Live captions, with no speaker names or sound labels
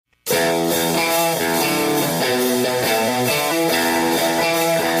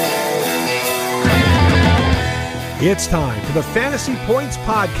It's time for the Fantasy Points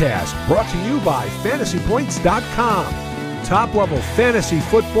Podcast, brought to you by FantasyPoints.com. Top-level fantasy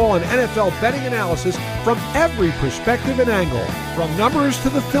football and NFL betting analysis from every perspective and angle, from numbers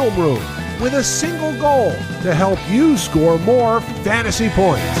to the film room, with a single goal to help you score more fantasy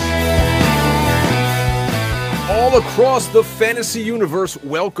points. All across the fantasy universe,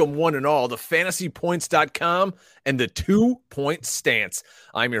 welcome one and all to FantasyPoints.com and the 2-Point Stance.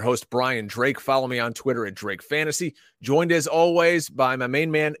 I'm your host, Brian Drake. Follow me on Twitter at DrakeFantasy. Joined as always by my main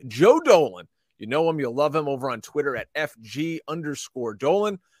man, Joe Dolan. You know him, you'll love him over on Twitter at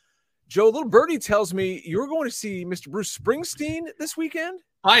FG_Dolan. Joe, little birdie tells me you're going to see Mr. Bruce Springsteen this weekend?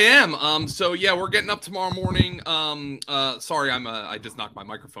 I am. So yeah, we're getting up tomorrow morning. Sorry, I just knocked my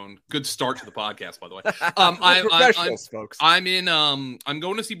microphone. Good start to the podcast, by the way. Folks. I'm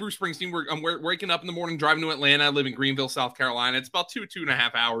going to see Bruce Springsteen. I'm waking up in the morning, driving to Atlanta. I live in Greenville, South Carolina. It's about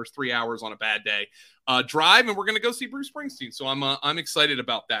 2.5 hours, 3 hours on a bad day. Drive, and we're going to go see Bruce Springsteen. So I'm excited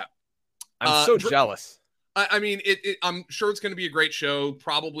about that. I'm so jealous. I mean, I'm sure it's going to be a great show,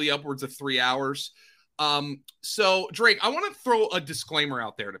 probably upwards of 3 hours. So Drake, I want to throw a disclaimer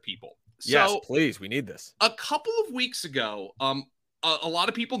out there to people. Yes, please. We need this. A couple of weeks ago, a lot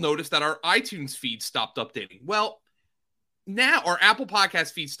of people noticed that our iTunes feed stopped updating. Well, now our Apple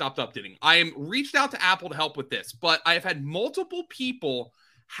Podcast feed stopped updating. I am reached out to Apple to help with this, but I have had multiple people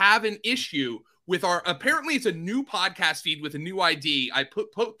have an issue with apparently it's a new podcast feed with a new ID. I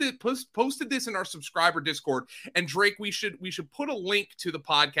posted this in our subscriber Discord, and Drake, we should put a link to the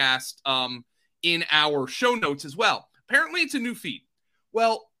podcast, in our show notes as well. Apparently it's a new feed.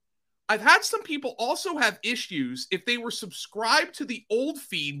 Well, I've had some people also have issues if they were subscribed to the old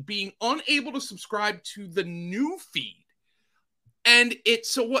feed being unable to subscribe to the new feed. And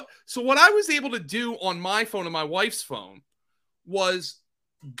so what I was able to do on my phone and my wife's phone was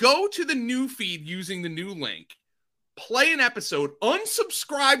go to the new feed using the new link, play an episode,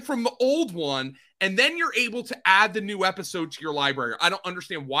 unsubscribe from the old one, and then you're able to add the new episode to your library. I don't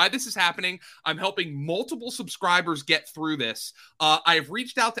understand why this is happening. I'm helping multiple subscribers get through this. I've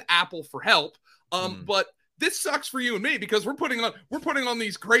reached out to Apple for help, but this sucks for you and me because we're putting on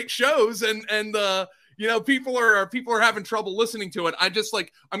these great shows, and people are having trouble listening to it. I'm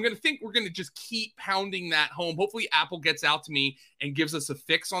going to think we're going to just keep pounding that home. Hopefully Apple gets out to me and gives us a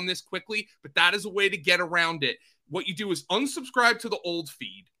fix on this quickly, but that is a way to get around it. What you do is unsubscribe to the old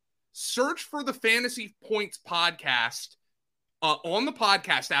feed, search for the Fantasy Points Podcast on the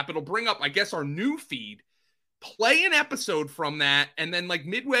podcast app. It'll bring up, I guess, our new feed, play an episode from that, and then like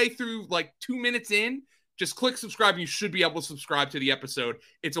midway through, like 2 minutes in, just click subscribe. You should be able to subscribe to the episode.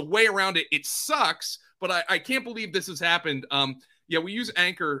 It's a way around it. It sucks, but I can't believe this has happened. We use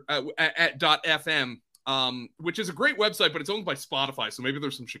Anchor at .fm. Which is a great website, but it's owned by Spotify, so maybe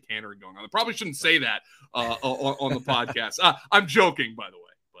there's some chicanery going on. I probably shouldn't say that on the podcast. I'm joking, by the way.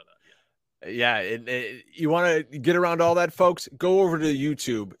 But you want to get around all that, folks? Go over to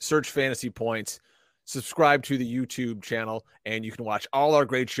YouTube, search Fantasy Points, subscribe to the YouTube channel, and you can watch all our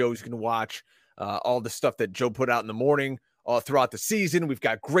great shows. You can watch all the stuff that Joe put out in the morning throughout the season. We've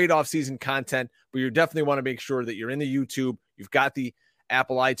got great off-season content, but you definitely want to make sure that you're in the YouTube. You've got the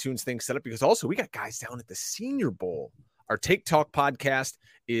Apple iTunes thing set up, because also we got guys down at the Senior Bowl. Our Take Talk podcast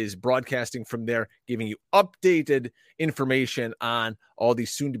is broadcasting from there, giving you updated information on all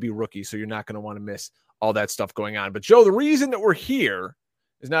these soon-to-be rookies, so you're not going to want to miss all that stuff going on. But, Joe, the reason that we're here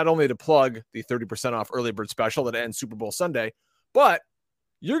is not only to plug the 30% off early bird special that ends Super Bowl Sunday, but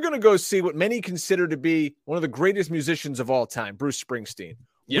you're going to go see what many consider to be one of the greatest musicians of all time, Bruce Springsteen.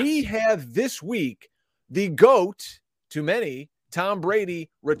 Yes. We have this week the GOAT to many, Tom Brady,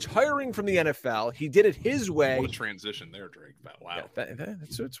 retiring from the NFL. He did it his way. What a transition there, Drake. Wow. Yeah,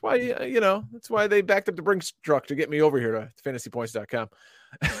 that's why, that's why they backed up the Brinks truck to get me over here to fantasypoints.com.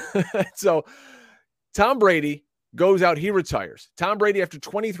 So Tom Brady goes out. He retires. Tom Brady, after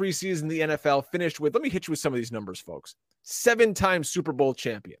 23 seasons in the NFL, finished with, let me hit you with some of these numbers, folks. 7-time Super Bowl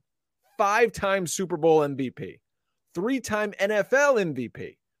champion, 5-time Super Bowl MVP, 3-time NFL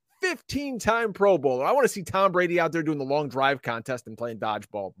MVP, 15-time Pro Bowler. I want to see Tom Brady out there doing the long drive contest and playing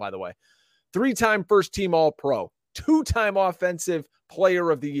dodgeball, by the way. 3-time first-team All-Pro, 2-time Offensive Player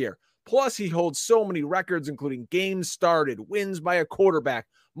of the Year. Plus, he holds so many records, including games started, wins by a quarterback,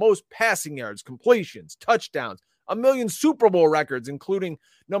 most passing yards, completions, touchdowns, 1 million Super Bowl records, including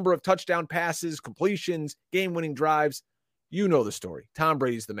number of touchdown passes, completions, game-winning drives. You know the story. Tom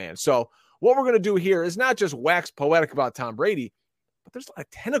Brady's the man. So what we're going to do here is not just wax poetic about Tom Brady, but there's a lot of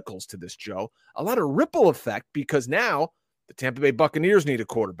tentacles to this, Joe. A lot of ripple effect, because now the Tampa Bay Buccaneers need a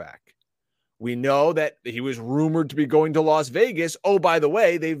quarterback. We know that he was rumored to be going to Las Vegas. Oh, by the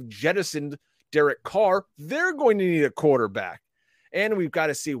way, they've jettisoned Derek Carr, they're going to need a quarterback. And we've got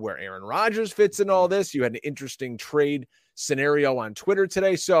to see where Aaron Rodgers fits in all this. You had an interesting trade scenario on Twitter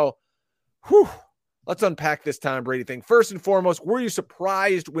today. So, let's unpack this Tom Brady thing. First and foremost, were you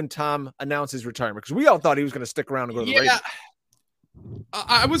surprised when Tom announced his retirement? Because we all thought he was going to stick around and go to the Raiders.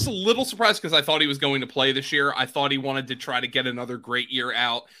 I was a little surprised because I thought he was going to play this year. I thought he wanted to try to get another great year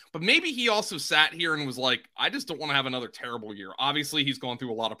out. But maybe he also sat here and was like, I just don't want to have another terrible year. Obviously, he's gone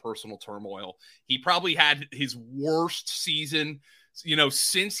through a lot of personal turmoil. He probably had his worst season,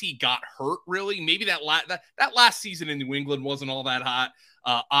 since he got hurt, really. Maybe that last season in New England wasn't all that hot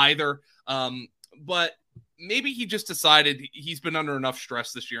either. But maybe he just decided he's been under enough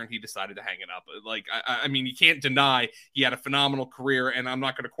stress this year and he decided to hang it up. Like, I mean, you can't deny he had a phenomenal career, and I'm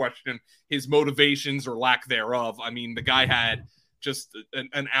not going to question his motivations or lack thereof. I mean, the guy had just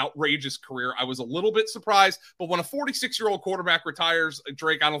an outrageous career. I was a little bit surprised, but when a 46-year-old quarterback retires,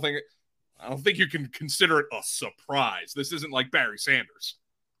 Drake, I don't think you can consider it a surprise. This isn't like Barry Sanders.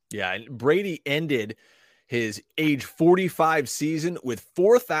 Yeah, and Brady ended his age 45 season with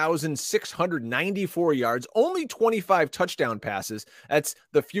 4,694 yards, only 25 touchdown passes. That's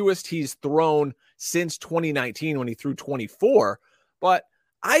the fewest he's thrown since 2019 when he threw 24. But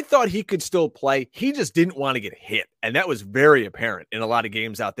I thought he could still play. He just didn't want to get hit. And that was very apparent in a lot of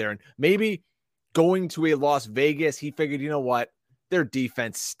games out there. And maybe going to a Las Vegas, he figured, you know what? Their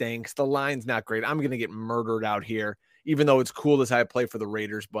defense stinks. The line's not great. I'm going to get murdered out here, even though it's cool as I play for the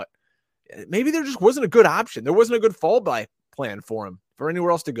Raiders. But maybe there just wasn't a good option. There wasn't a good fallback plan for him for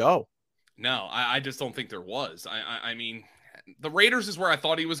anywhere else to go. No, I just don't think there was. I mean, the Raiders is where I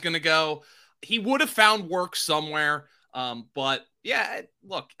thought he was going to go. He would have found work somewhere. But yeah,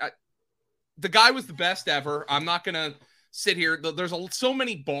 look, the guy was the best ever. I'm not going to sit here. There's so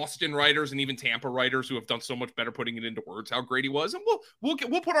many Boston writers and even Tampa writers who have done so much better putting it into words how great he was. And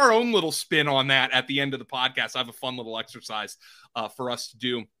we'll put our own little spin on that at the end of the podcast. I have a fun little exercise for us to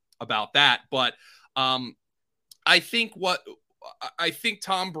do about that. But I think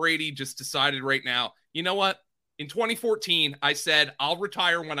Tom Brady just decided right now, you know what? In 2014, I said, I'll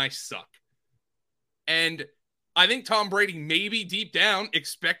retire when I suck. And I think Tom Brady maybe deep down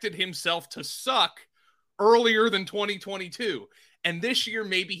expected himself to suck earlier than 2022. And this year,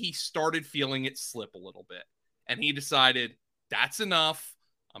 maybe he started feeling it slip a little bit. And he decided, that's enough.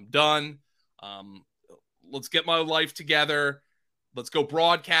 I'm done. Let's get my life together. Let's go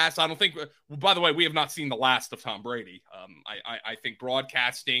broadcast. I don't think, by the way, we have not seen the last of Tom Brady. I think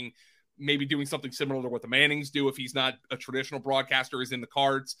broadcasting, maybe doing something similar to what the Mannings do if he's not a traditional broadcaster, is in the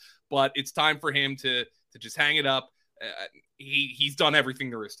cards. But it's time for him to just hang it up. He's done everything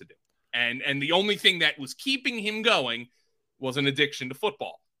there is to do. And the only thing that was keeping him going was an addiction to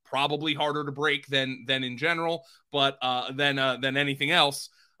football. Probably harder to break than in general, but than anything else.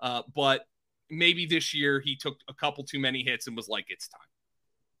 But maybe this year he took a couple too many hits and was like, it's time.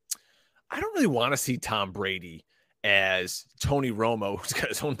 I don't really want to see Tom Brady as Tony Romo, who's got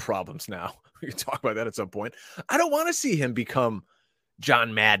his own problems now. We can talk about that at some point. I don't want to see him become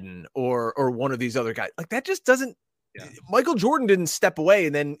John Madden or one of these other guys. Like, that just doesn't. Yeah. Michael Jordan didn't step away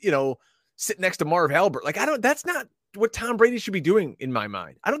and then, sit next to Marv Albert. Like, that's not what Tom Brady should be doing in my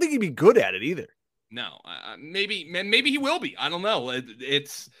mind. I don't think he'd be good at it either. No, maybe he will be. I don't know.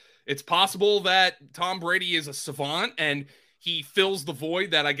 It's possible that Tom Brady is a savant and he fills the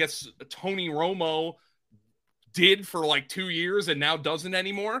void that I guess Tony Romo did for like 2 years and now doesn't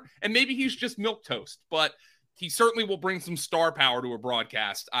anymore. And maybe he's just milquetoast, but he certainly will bring some star power to a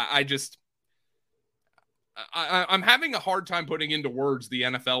broadcast. I'm having a hard time putting into words the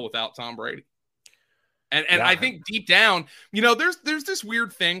NFL without Tom Brady. And yeah. I think deep down, there's this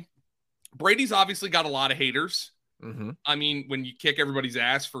weird thing. Brady's obviously got a lot of haters. Mm-hmm. I mean, when you kick everybody's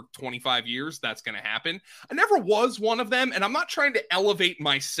ass for 25 years, that's going to happen. I never was one of them, and I'm not trying to elevate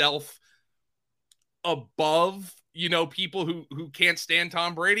myself above, people who can't stand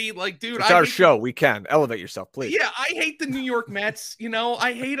Tom Brady. Like, dude, it's our show. We can elevate yourself, please. Yeah, I hate the New York Mets.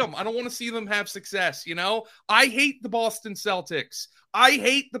 I hate them. I don't want to see them have success. I hate the Boston Celtics. I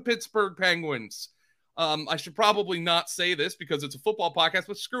hate the Pittsburgh Penguins. I should probably not say this because it's a football podcast,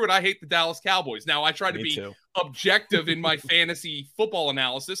 but screw it. I hate the Dallas Cowboys. Now, I try to be objective in my fantasy football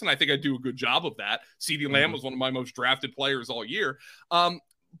analysis, and I think I do a good job of that. CeeDee Lamb was one of my most drafted players all year.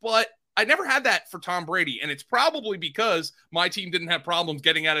 But I never had that for Tom Brady, and it's probably because my team didn't have problems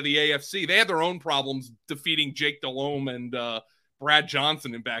getting out of the AFC. They had their own problems defeating Jake Delhomme and Brad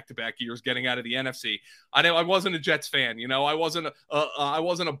Johnson in back-to-back years, getting out of the NFC. I wasn't a Jets fan, I wasn't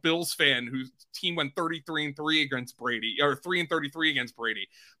a Bills fan whose team went 33-3 against Brady, or 3-33 against Brady.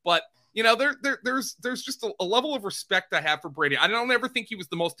 But you know, there's just a level of respect I have for Brady. I don't ever think he was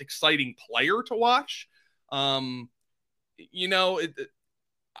the most exciting player to watch. You know,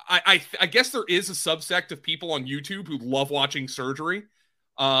 I guess there is a subsect of people on YouTube who love watching surgery,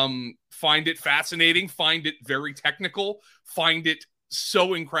 find it fascinating, find it very technical, find it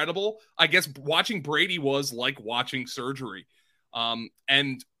so incredible. I guess watching Brady was like watching surgery.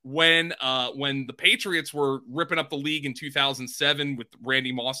 And when the Patriots were ripping up the league in 2007 with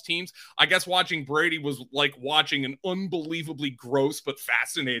Randy Moss teams, I guess watching Brady was like watching an unbelievably gross but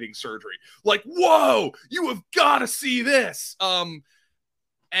fascinating surgery. Like, whoa, you have got to see this.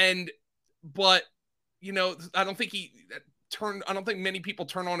 But you know, I don't think many people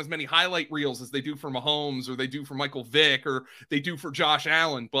turn on as many highlight reels as they do for Mahomes or they do for Michael Vick or they do for Josh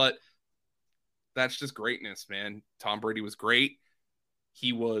Allen, but that's just greatness, man. Tom Brady was great.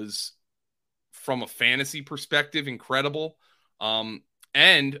 He was, from a fantasy perspective, incredible.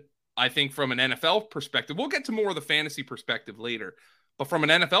 And I think from an NFL perspective, we'll get to more of the fantasy perspective later, but from an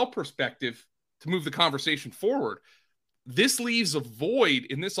NFL perspective, to move the conversation forward, this leaves a void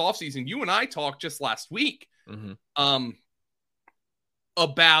in this offseason. You and I talked just last week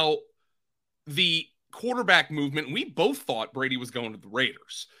about the quarterback movement. We both thought Brady was going to the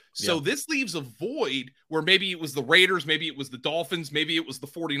Raiders. So this leaves a void where maybe it was the Raiders, maybe it was the Dolphins, maybe it was the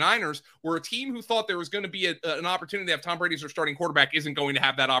 49ers, where a team who thought there was going to be an opportunity to have Tom Brady as their starting quarterback isn't going to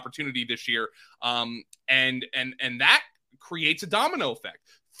have that opportunity this year. And that creates a domino effect.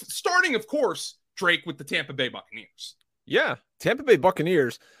 Starting, of course, Drake, with the Tampa Bay Buccaneers. Yeah, Tampa Bay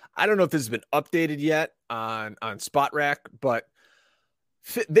Buccaneers. I don't know if this has been updated yet on Spot Rack, but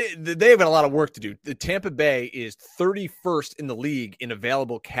they have got a lot of work to do. The Tampa Bay is 31st in the league in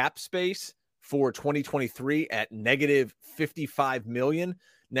available cap space for 2023 at negative 55 million.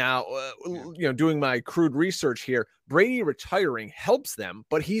 Now, you know, doing my crude research here, Brady retiring helps them,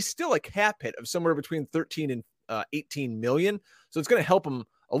 but he's still a cap hit of somewhere between 13 and 18 million. So it's going to help him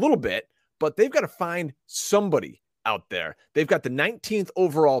a little bit, but they've got to find somebody out there. They've got the 19th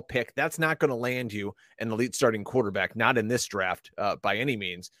overall pick. That's not going to land you an elite starting quarterback, not in this draft by any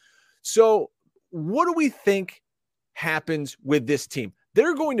means. So what do we think happens with this team?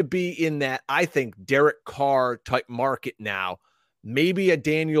 They're going to be in that, I think, Derek Carr type market now. Maybe a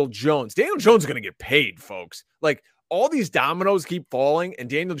Daniel Jones. Daniel Jones is going to get paid, folks. Like, all these dominoes keep falling and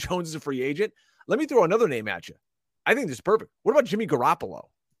Daniel Jones is a free agent. Let me throw another name at you. I think this is perfect. What about Jimmy Garoppolo?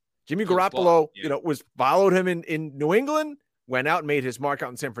 Jimmy Garoppolo, you know, followed him in New England, went out and made his mark out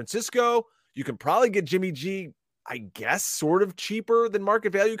in San Francisco. You can probably get Jimmy G, I guess, sort of cheaper than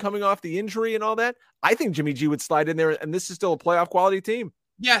market value coming off the injury and all that. I think Jimmy G would slide in there, and this is still a playoff quality team.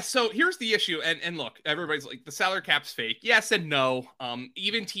 Yeah, so here's the issue, and look, everybody's like, the salary cap's fake. Yes and no.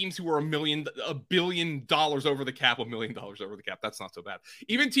 Even teams who are $1 billion over the cap, $1 million over the cap, that's not so bad.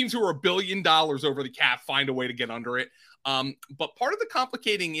 Even teams who are $1 billion over the cap find a way to get under it. But part of the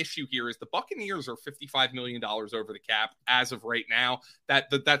complicating issue here is the Buccaneers are $55 million over the cap as of right now.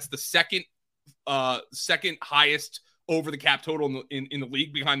 That's the second highest over the cap total in the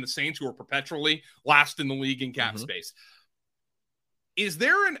league, behind the Saints, who are perpetually last in the league in cap space. Is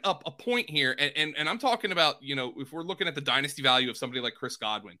there a point here, and I'm talking about, you know, if we're looking at the dynasty value of somebody like Chris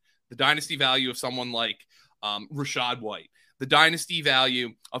Godwin, the dynasty value of someone like Rachaad White, the dynasty value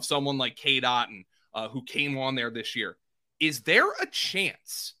of someone like Cade Otton, who came on there this year, is there a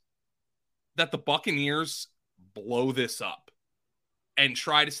chance that the Buccaneers blow this up and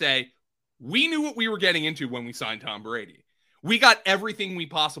try to say, we knew what we were getting into when we signed Tom Brady? We got everything we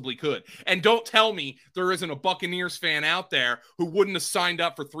possibly could. And don't tell me there isn't a Buccaneers fan out there who wouldn't have signed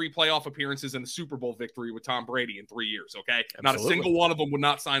up for 3 playoff appearances and a Super Bowl victory with Tom Brady in 3 years, okay? Absolutely. Not a single one of them would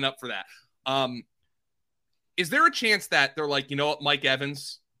not sign up for that. Is there a chance that they're like, you know what, Mike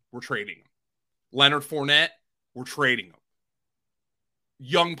Evans, we're trading him. Leonard Fournette, we're trading him.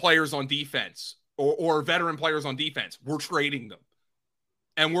 Young players on defense or veteran players on defense, we're trading them.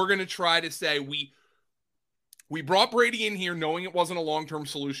 And we're going to try to say we brought Brady in here knowing it wasn't a long-term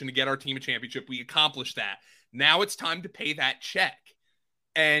solution to get our team a championship. We accomplished that. Now it's time to pay that check.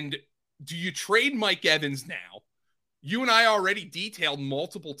 And do you trade Mike Evans now? You and I already detailed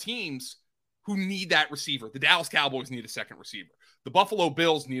multiple teams who need that receiver. The Dallas Cowboys need a second receiver. The Buffalo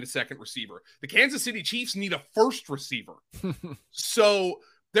Bills need a second receiver. The Kansas City Chiefs need a first receiver. So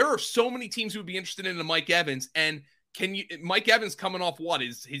there are so many teams who would be interested in a Mike Evans. And Mike Evans coming off what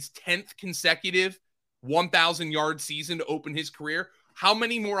is his 10th consecutive 1,000-yard season to open his career. How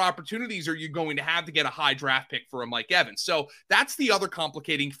many more opportunities are you going to have to get a high draft pick for a Mike Evans? So that's the other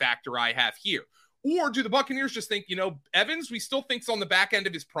complicating factor I have here. Or do the Buccaneers just think, Evans, we still think's on the back end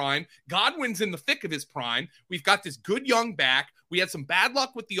of his prime. Godwin's in the thick of his prime. We've got this good young back. We had some bad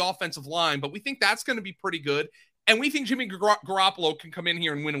luck with the offensive line, but we think that's going to be pretty good. And we think Jimmy Garoppolo can come in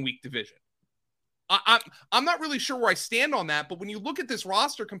here and win a weak division. I'm not really sure where I stand on that, but when you look at this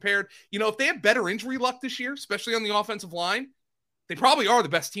roster compared, if they have better injury luck this year, especially on the offensive line, they probably are the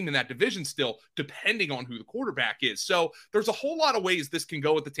best team in that division still, depending on who the quarterback is. So there's a whole lot of ways this can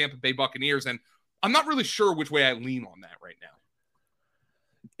go with the Tampa Bay Buccaneers, and I'm not really sure which way I lean on that right now.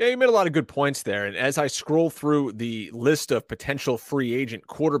 Yeah, you made a lot of good points there. And as I scroll through the list of potential free agent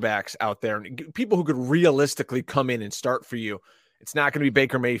quarterbacks out there and people who could realistically come in and start for you, it's not going to be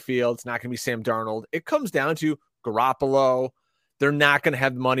Baker Mayfield. It's not going to be Sam Darnold. It comes down to Garoppolo. They're not going to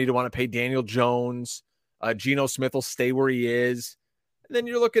have money to want to pay Daniel Jones. Geno Smith will stay where he is. And then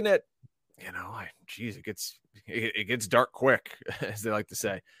you're looking at, it gets dark quick, as they like to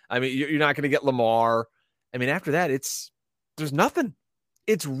say. I mean, you're not going to get Lamar. I mean, after that, there's nothing.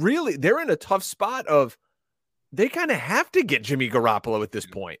 It's really, they're in a tough spot of, they kind of have to get Jimmy Garoppolo at this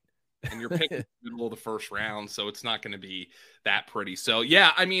point. And you're picking in the middle of the first round, so it's not going to be that pretty. So,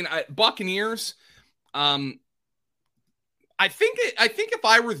 yeah, I mean, Buccaneers, I think if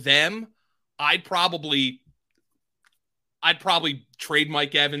I were them, I'd probably trade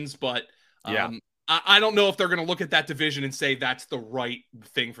Mike Evans, but I don't know if they're going to look at that division and say that's the right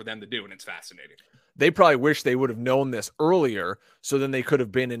thing for them to do, and it's fascinating. They probably wish they would have known this earlier, so then they could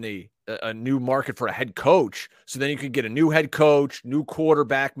have been in a new market for a head coach. So then you could get a new head coach, new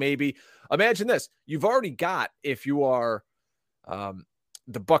quarterback, maybe. Imagine this. You've already got, if you are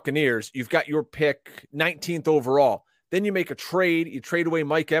the Buccaneers, you've got your pick 19th overall. Then you make a trade. You trade away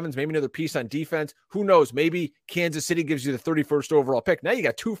Mike Evans, maybe another piece on defense. Who knows? Maybe Kansas City gives you the 31st overall pick. Now you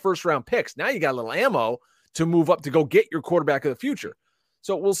got 2 first-round picks. Now you got a little ammo to move up to go get your quarterback of the future.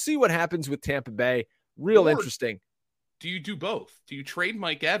 So we'll see what happens with Tampa Bay. Real interesting. Do you do both? Do you trade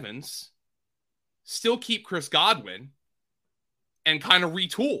Mike Evans, still keep Chris Godwin, and kind of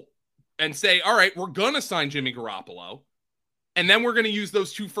retool and say, all right, we're going to sign Jimmy Garoppolo, and then we're going to use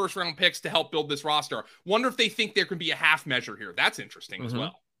those 2 first-round picks to help build this roster? Wonder if they think there can be a half measure here. That's interesting as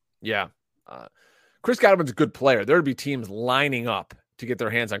well. Yeah. Chris Godwin's a good player. There would be teams lining up to get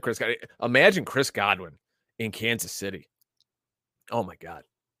their hands on Chris Godwin. Imagine Chris Godwin in Kansas City. Oh, my God.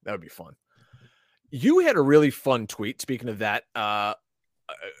 That would be fun. You had a really fun tweet, speaking of that,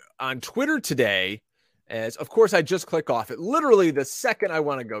 on Twitter today, as, of course, I just click off it. Literally the second I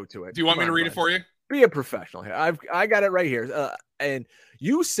want to go to it. Do you want me to read it for you? Be a professional here. I got it right here. And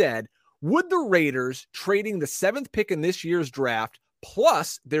you said, would the Raiders trading the 7th pick in this year's draft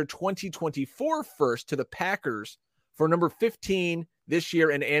plus their 2024 first to the Packers for number 15 this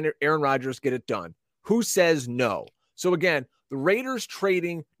year and Aaron Rodgers get it done? Who says no? So again, the Raiders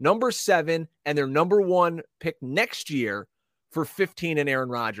trading number 7 and their number 1 pick next year for 15 and Aaron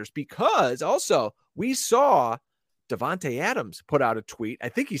Rodgers, because also we saw Davante Adams put out a tweet. I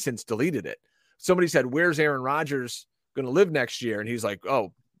think he since deleted it. Somebody said, where's Aaron Rodgers going to live next year? And he's like,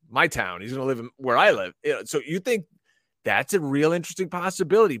 oh, my town. He's going to live where I live. So you think that's a real interesting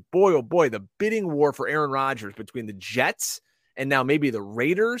possibility? Boy, oh boy, the bidding war for Aaron Rodgers between the Jets and now maybe the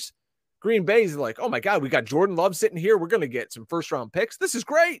Raiders. Green Bay's like, oh my God, we got Jordan Love sitting here. We're going to get some first-round picks. This is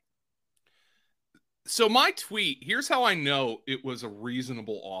great. So my tweet, here's how I know it was a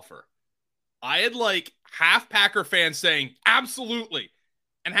reasonable offer. I had like half Packer fans saying, absolutely,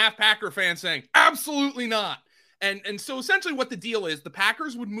 and half Packer fans saying, absolutely not. And so essentially what the deal is, the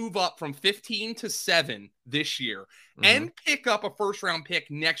Packers would move up from 15 to 7 this year and pick up a first-round pick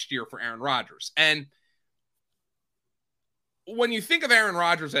next year for Aaron Rodgers. And when you think of Aaron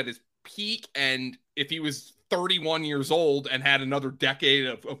Rodgers at his peak, and if he was 31 years old and had another decade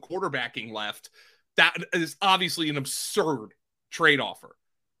of quarterbacking left, that is obviously an absurd trade offer.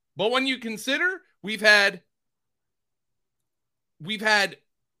 But when you consider we've had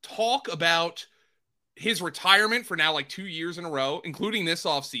talk about his retirement for now like 2 years in a row, including this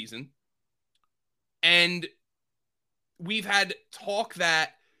offseason, and we've had talk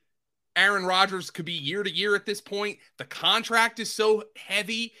that Aaron Rodgers could be year to year at this point. The contract is so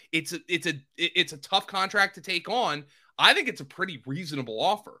heavy. It's a tough contract to take on. I think it's a pretty reasonable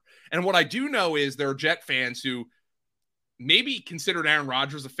offer. And what I do know is there are Jet fans who maybe considered Aaron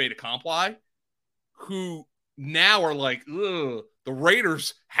Rodgers a fait accompli, who now are like, ugh, the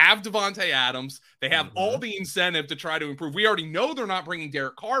Raiders have Davante Adams. They have all the incentive to try to improve. We already know they're not bringing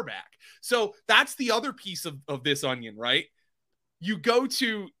Derek Carr back. So that's the other piece of this onion, right? You go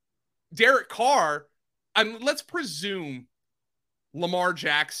to Derek Carr, and let's presume Lamar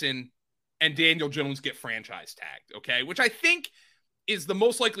Jackson and Daniel Jones get franchise tagged, okay? Which I think is the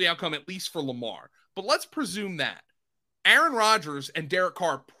most likely outcome, at least for Lamar. But let's presume that Aaron Rodgers and Derek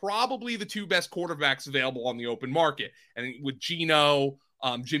Carr, probably the two best quarterbacks available on the open market. And with Geno,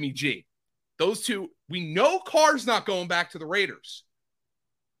 Jimmy G, those two, we know Carr's not going back to the Raiders.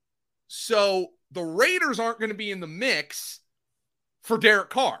 So the Raiders aren't going to be in the mix for Derek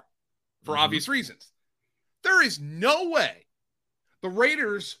Carr for obvious reasons. There is no way the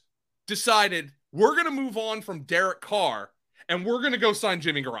Raiders decided we're going to move on from Derek Carr and we're going to go sign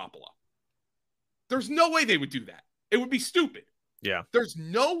Jimmy Garoppolo. There's no way they would do that. It would be stupid. Yeah. There's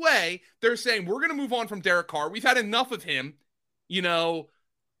no way they're saying we're going to move on from Derek Carr. We've had enough of him,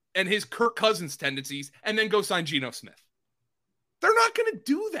 and his Kirk Cousins tendencies, and then go sign Geno Smith. They're not going to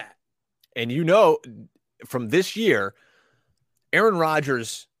do that. And from this year, Aaron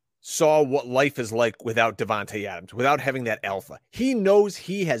Rodgers saw what life is like without Davante Adams, without having that alpha. He knows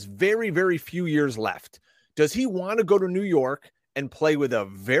he has very, very few years left. Does he want to go to New York and play with a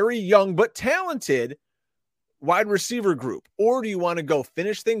very young but talented wide receiver group? Or do you want to go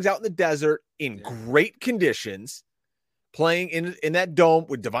finish things out in the desert in great conditions, playing in that dome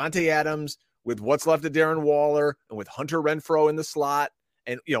with Davante Adams, with what's left of Darren Waller, and with Hunter Renfrow in the slot?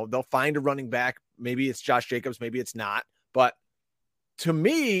 And, they'll find a running back. Maybe it's Josh Jacobs. Maybe it's not. But to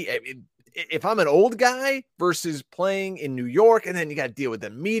me, if I'm an old guy versus playing in New York, and then you got to deal with the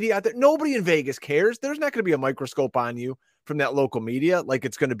media out there, nobody in Vegas cares. There's not going to be a microscope on you from that local media like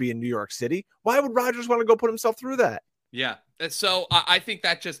it's going to be in New York City. Why would Rodgers want to go put himself through that? Yeah. So I think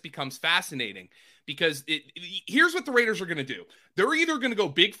that just becomes fascinating because here's what the Raiders are going to do. They're either going to go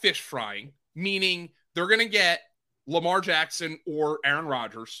big fish frying, meaning they're going to get Lamar Jackson or Aaron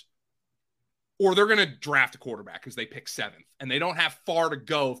Rodgers, or they're going to draft a quarterback because they pick 7th and they don't have far to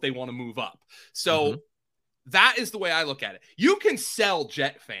go if they want to move up. So that is the way I look at it. You can sell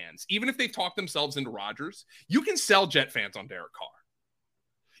Jet fans, even if they've talked themselves into Rodgers. You can sell Jet fans on Derek Carr.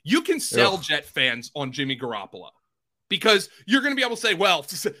 You can sell Jet fans on Jimmy Garoppolo because you're going to be able to say, well,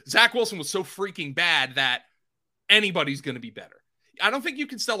 Zach Wilson was so freaking bad that anybody's going to be better. I don't think you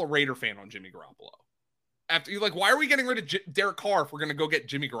can sell a Raider fan on Jimmy Garoppolo. After you're like, why are we getting rid of Derek Carr if we're going to go get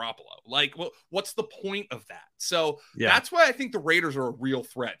Jimmy Garoppolo? Like, well, what's the point of that? So that's why I think the Raiders are a real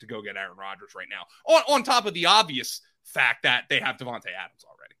threat to go get Aaron Rodgers right now. On top of the obvious fact that they have Davante Adams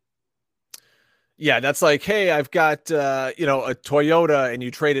already. Yeah, that's like, hey, I've got a Toyota and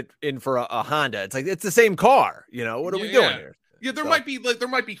you trade it in for a Honda. It's like it's the same car. What are we doing here? Yeah, there might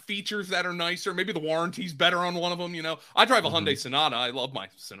be features that are nicer. Maybe the warranty's better on one of them. I drive a Hyundai Sonata. I love my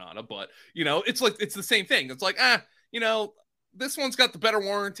Sonata, but it's the same thing. It's like, this one's got the better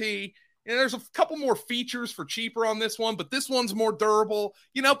warranty. And there's a couple more features for cheaper on this one, but this one's more durable.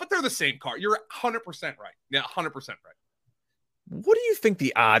 But they're the same car. You're 100% right. Yeah, 100% right. What do you think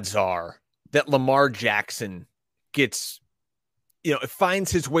the odds are that Lamar Jackson gets? It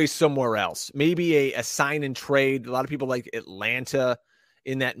finds his way somewhere else. Maybe a sign and trade. A lot of people like Atlanta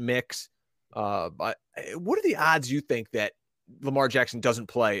in that mix. But what are the odds you think that Lamar Jackson doesn't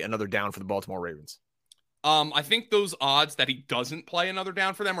play another down for the Baltimore Ravens? I think those odds that he doesn't play another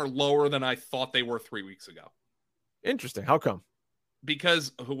down for them are lower than I thought they were 3 weeks ago. Interesting. How come?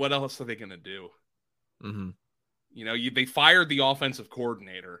 Because what else are they going to do? They fired the offensive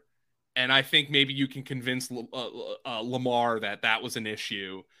coordinator. And I think maybe you can convince Lamar that was an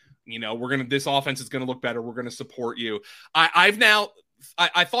issue. This offense is going to look better. We're going to support you. I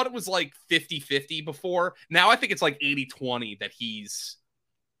thought it was like 50-50 before. Now I think it's like 80-20 that he's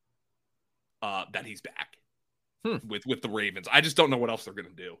back with the Ravens. I just don't know what else they're going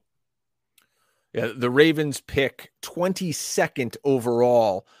to do. Yeah, the Ravens pick 22nd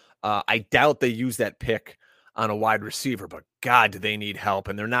overall. I doubt they use that pick on a wide receiver, but God, do they need help.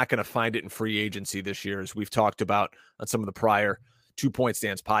 And they're not going to find it in free agency this year, as we've talked about on some of the prior 2 Point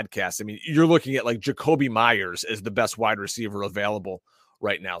Stance podcasts. I mean, you're looking at like Jacoby Myers as the best wide receiver available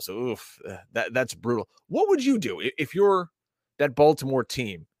right now. So that's brutal. What would you do if you're that Baltimore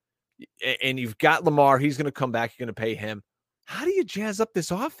team and you've got Lamar? He's going to come back. You're going to pay him. How do you jazz up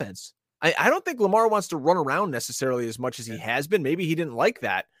this offense? I don't think Lamar wants to run around necessarily as much as he has been. Maybe he didn't like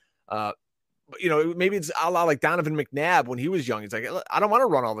that. Maybe it's a la like Donovan McNabb when he was young. He's like, I don't want to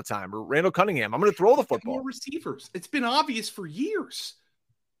run all the time. Or Randall Cunningham, I'm going to throw the football. More receivers. It's been obvious for years.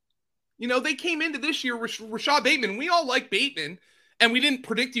 They came into this year with Rashad Bateman. We all like Bateman, and we didn't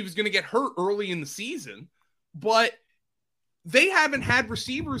predict he was going to get hurt early in the season. But they haven't had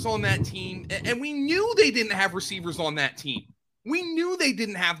receivers on that team, and we knew they didn't have receivers on that team. We knew they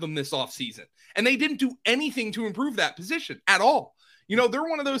didn't have them this offseason, and they didn't do anything to improve that position at all. They're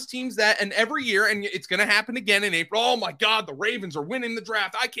one of those teams that, and every year, and it's going to happen again in April. Oh my God, the Ravens are winning the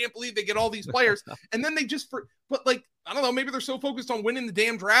draft. I can't believe they get all these players. And then they but like, I don't know, maybe they're so focused on winning the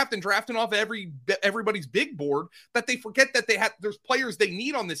damn draft and drafting off everybody's big board that they forget that there's players they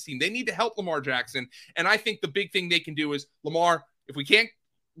need on this team. They need to help Lamar Jackson. And I think the big thing they can do is, Lamar, if we can't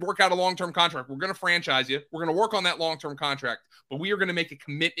work out a long-term contract, we're going to franchise you. We're going to work on that long-term contract, but we are going to make a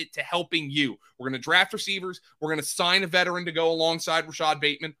commitment to helping you. We're going to draft receivers. We're going to sign a veteran to go alongside Rashad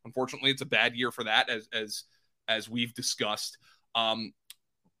Bateman. Unfortunately, it's a bad year for that, as we've discussed.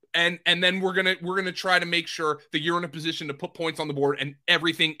 And then we're gonna try to make sure that you're in a position to put points on the board and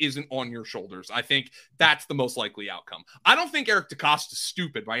everything isn't on your shoulders. I think that's the most likely outcome. I don't think Eric DeCosta is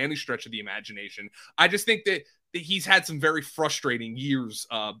stupid by any stretch of the imagination. I just think that he's had some very frustrating years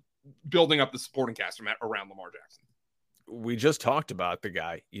building up the supporting cast around Lamar Jackson. We just talked about the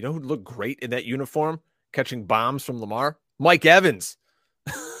guy. You know who looked great in that uniform, catching bombs from Lamar? Mike Evans.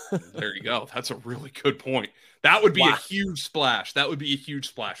 There you go. That's a really good point. That would be a huge splash. That would be a huge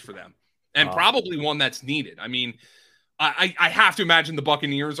splash for them. And probably one that's needed. I mean, I have to imagine the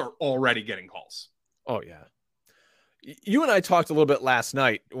Buccaneers are already getting calls. Oh, yeah. You and I talked a little bit last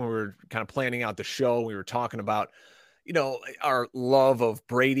night when we were kind of planning out the show. We were talking about, our love of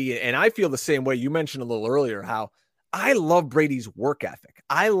Brady. And I feel the same way. You mentioned a little earlier how I love Brady's work ethic.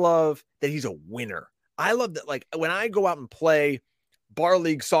 I love that he's a winner. I love that, like, when I go out and play bar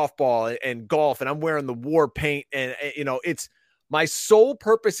league softball and golf and I'm wearing the war paint and, it's my sole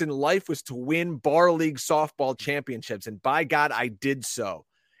purpose in life was to win bar league softball championships. And by God, I did so.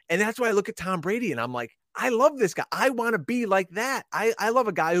 And that's why I look at Tom Brady and I'm like, I love this guy. I want to be like that. I love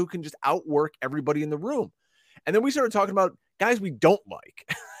a guy who can just outwork everybody in the room. And then we started talking about guys we don't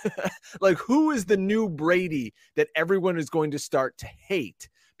like. Like, who is the new Brady that everyone is going to start to hate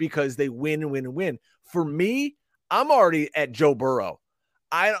because they win. For me, I'm already at Joe Burrow.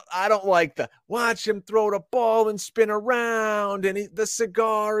 I don't like the watch him throw the ball and spin around and the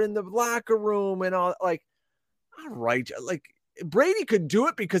cigar in the locker room and all. Like, all right, like Brady could do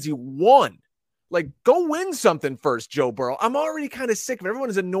it because he won. Like, go win something first, Joe Burrow. I'm already kind of sick of everyone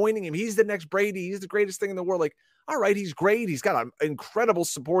is anointing him. He's the next Brady. He's the greatest thing in the world. Like, all right, he's great. He's got an incredible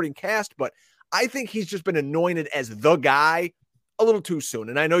supporting cast, but I think he's just been anointed as the guy a little too soon.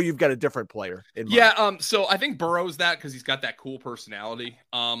 And I know you've got a different player in mind. Yeah. So I think Burrow's that because he's got that cool personality.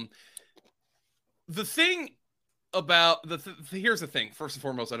 The thing about here's the thing. First and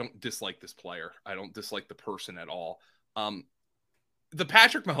foremost, I don't dislike this player. I don't dislike the person at all. The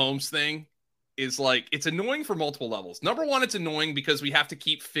Patrick Mahomes thing is like, it's annoying for multiple levels. Number one, it's annoying because we have to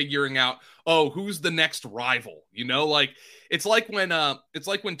keep figuring out, who's the next rival, like it's like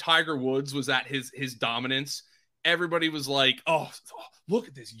when Tiger Woods was at his dominance, everybody was like, oh, look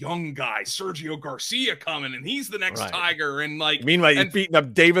at this young guy, Sergio Garcia coming and he's the next Tiger. And like, meanwhile, he's beating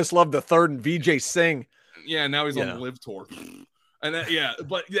up Davis Love the third and VJ Singh. Yeah. Now he's on the live tour. And then,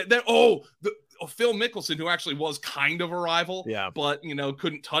 but then, Phil Mickelson, who actually was kind of a rival, but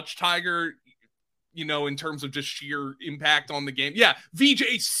couldn't touch Tiger, in terms of just sheer impact on the game. Yeah,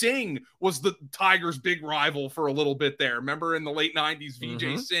 VJ Singh was the Tigers' big rival for a little bit there. Remember in the late 90s,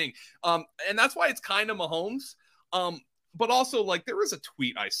 VJ Singh. And that's why it's kind of Mahomes. But also, like, there was a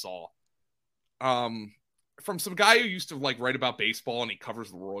tweet I saw from some guy who used to, like, write about baseball and he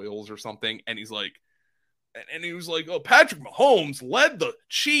covers the Royals or something. And he's like, Patrick Mahomes led the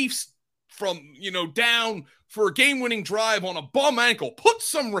Chiefs from, down for a game-winning drive on a bum ankle. Put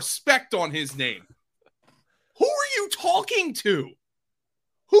some respect on his name. Who are you talking to?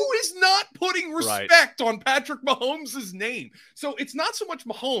 Who is not putting respect on Patrick Mahomes' name? So it's not so much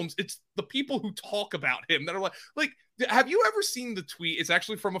Mahomes, it's the people who talk about him that are like, have you ever seen the tweet? It's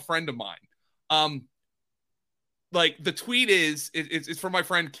actually from a friend of mine. Like, the tweet it's from my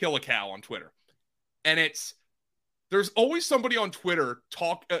friend Kill a Cow on Twitter. And there's always somebody on Twitter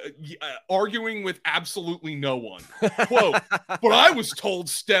arguing with absolutely no one. Quote, but I was told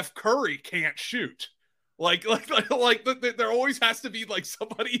Steph Curry can't shoot. Like there always has to be like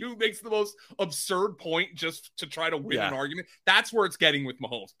somebody who makes the most absurd point just to try to win an argument. That's where it's getting with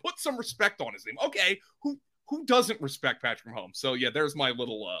Mahomes. Put some respect on his name. Okay, who doesn't respect Patrick Mahomes? So yeah, there's my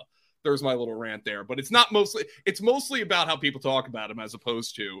little rant there. But it's mostly about how people talk about him as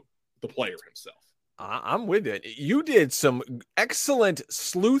opposed to the player himself. I'm with it. You did some excellent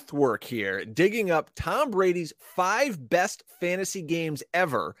sleuth work here, digging up Tom Brady's 5 best fantasy games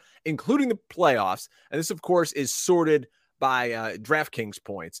ever, including the playoffs. And this, of course, is sorted by DraftKings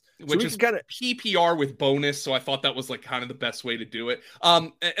points, which is kind of PPR with bonus. So I thought that was like kind of the best way to do it.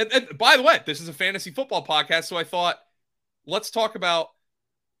 And by the way, this is a fantasy football podcast. So I thought, let's talk about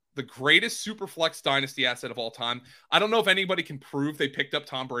the greatest super flex dynasty asset of all time. I don't know if anybody can prove they picked up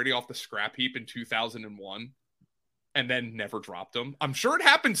Tom Brady off the scrap heap in 2001 and then never dropped him. I'm sure it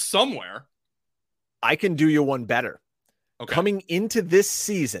happened somewhere. I can do you one better. Okay. Coming into this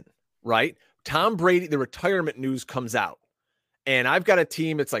season, right? Tom Brady, the retirement news comes out. And I've got a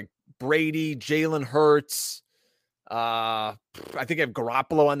team. It's like Brady, Jalen Hurts. I think I have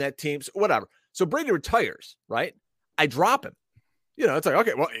Garoppolo on that team. So whatever. So Brady retires, right? I drop him. It's like,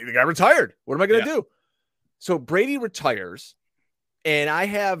 okay, well, the guy retired. What am I going to do? So Brady retires, and I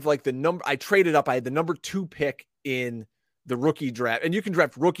have like I traded up. I had the number 2 pick in the rookie draft. And you can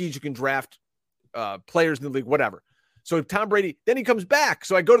draft rookies. You can draft players in the league, whatever. So Tom Brady, then he comes back.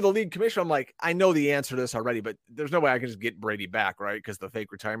 So I go to the league commissioner. I'm like, I know the answer to this already, but there's no way I can just get Brady back, right? Because the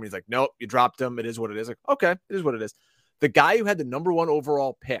fake retirement. He's like, nope, you dropped him. It is what it is. Like, okay, it is what it is. The guy who had the number 1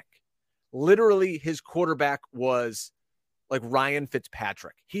 overall pick, literally his quarterback was like Ryan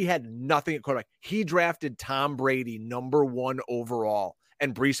Fitzpatrick. He had nothing at quarterback. He drafted Tom Brady number 1 overall,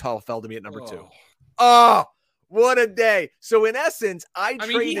 and Breece Hall fell to me at number 2. Oh, what a day. So in essence, I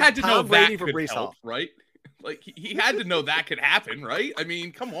traded he had to Tom know Brady that for could Breece help, Hall. Right? Like he had to know that could happen, right? I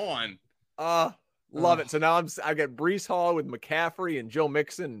mean, come on. Love it. So now I got Breece Hall with McCaffrey and Joe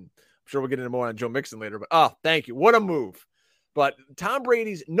Mixon. I'm sure we'll get into more on Joe Mixon later, but thank you. What a move. But Tom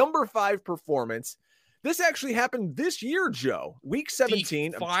Brady's number 5 performance. This actually happened this year, Joe. Week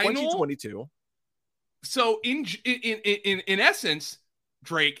 17 of 2022. So in essence,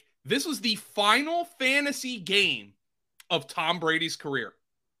 Drake, this was the final fantasy game of Tom Brady's career.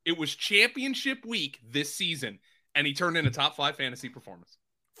 It was championship week this season, and he turned in a top 5 fantasy performance.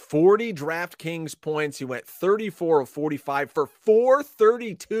 40 DraftKings points. He went 34 of 45 for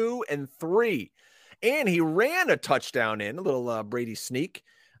 432 and 3. And he ran a touchdown in, a little Brady sneak,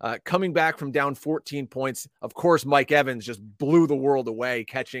 coming back from down 14 points. Of course, Mike Evans just blew the world away,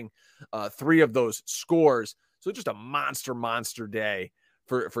 catching 3 of those scores. So just a monster day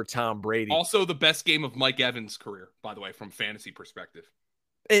for Tom Brady. Also the best game of Mike Evans' career, by the way, from fantasy perspective.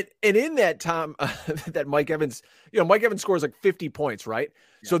 And in that time, that Mike Evans, Mike Evans scores like 50 points, right?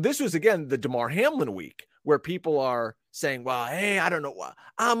 Yeah. So this was, again, the DeMar Hamlin week where people are saying, well, hey, I don't know.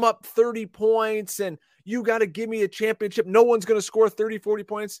 I'm up 30 points and you got to give me a championship. No one's going to score 30, 40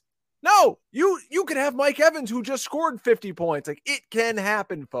 points. No, you could have Mike Evans who just scored 50 points. Like, it can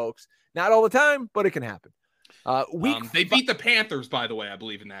happen, folks. Not all the time, but it can happen. They beat the Panthers, by the way, I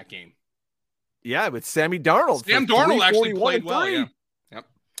believe, in that game. Yeah, with Sammy Darnold. Sam Darnold actually played well. Yeah. Yep.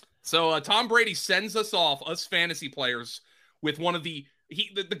 So Tom Brady sends us off, us fantasy players, with one of the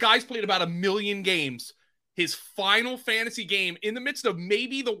guy's played about 1 million games. His final fantasy game in the midst of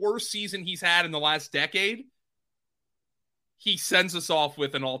maybe the worst season he's had in the last decade. He sends us off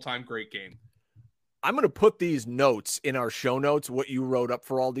with an all-time great game. I'm going to put these notes in our show notes, what you wrote up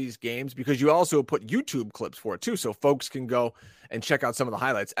for all these games, because you also put YouTube clips for it too. So folks can go and check out some of the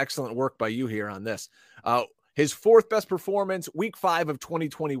highlights. Excellent work by you here on this. His 4th best performance, week 5 of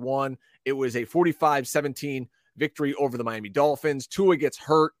 2021. It was a 45-17 victory over the Miami Dolphins. Tua gets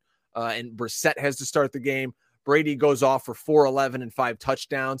hurt, and Brissett has to start the game. Brady goes off for 411 and 5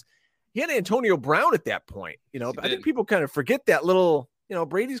 touchdowns. He had Antonio Brown at that point. I think people kind of forget that little,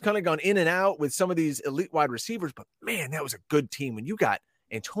 Brady's kind of gone in and out with some of these elite wide receivers, but man, that was a good team. When you got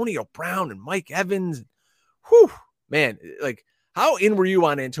Antonio Brown and Mike Evans, whew, man, like, how in were you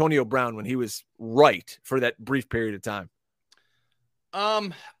on Antonio Brown when he was right for that brief period of time?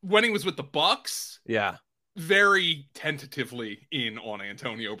 When he was with the Bucks, yeah, very tentatively in on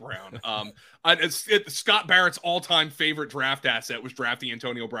Antonio Brown. Scott Barrett's all-time favorite draft asset was drafting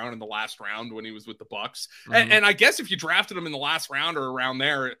Antonio Brown in the last round when he was with the Bucks. Mm-hmm. And I guess if you drafted him in the last round or around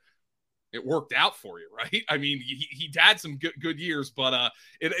there, it worked out for you, right? I mean, he had some good years, but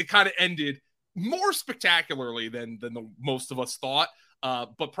it kind of ended more spectacularly than most of us thought.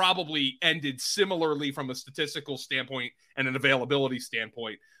 But probably ended similarly from a statistical standpoint and an availability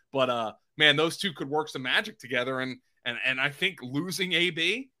standpoint. But man, those two could work some magic together, and I think losing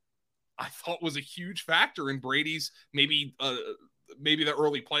AB, I thought was a huge factor in Brady's maybe the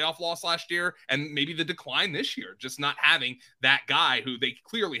early playoff loss last year, and maybe the decline this year, just not having that guy who they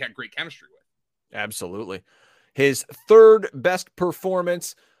clearly had great chemistry with. Absolutely. His 3rd best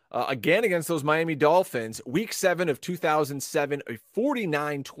performance, again against those Miami Dolphins, week 7 of 2007, a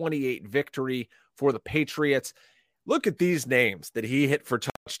 49-28 victory for the Patriots. Look at these names that he hit for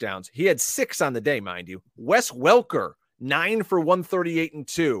touchdowns. He had 6 on the day, mind you. Wes Welker, 9 for 138 and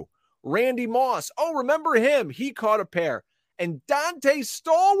 2. Randy Moss, remember him? He caught a pair. And Dante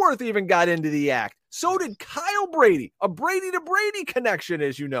Stallworth even got into the act. So did Kyle Brady, a Brady to Brady connection,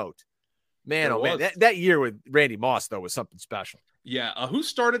 as you note. Man, man, that year with Randy Moss, though, was something special. Yeah. Who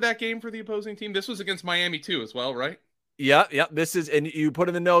started that game for the opposing team? This was against Miami too, as well, right? Yeah. This is, and you put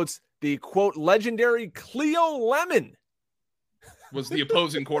in the notes, the quote, legendary Cleo Lemon Was the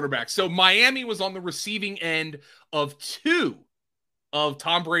opposing quarterback. So Miami was on the receiving end of 2 of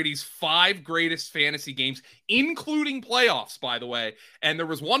Tom Brady's 5 greatest fantasy games, including playoffs, by the way. And there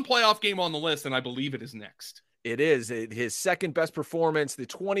was one playoff game on the list, and I believe it is next. It is his second best performance, the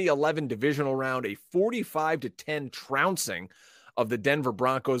 2011 divisional round, a 45-10 trouncing of the Denver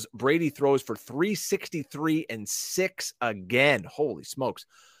Broncos. Brady throws for 363 and 6 again. Holy smokes.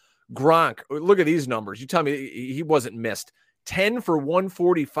 Gronk, look at these numbers. You tell me he wasn't missed. 10 for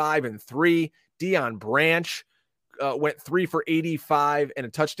 145 and 3. Deion Branch went 3 for 85 and a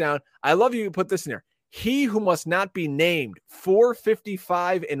touchdown. I love you put this in there. He who must not be named,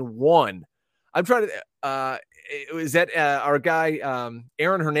 455 and 1. I'm trying to is that our guy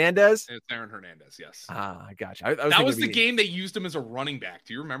Aaron Hernandez? It's Aaron Hernandez, yes. I gotcha. That was the game they used him as a running back.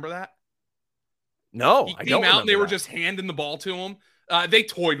 Do you remember that? No, he came out and they were just handing the ball to him. They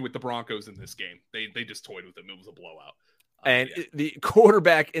toyed with the Broncos in this game. They just toyed with them. It was a blowout. And the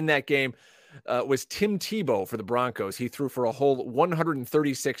quarterback in that game was Tim Tebow for the Broncos. He threw for a whole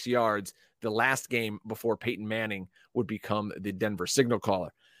 136 yards the last game before Peyton Manning would become the Denver signal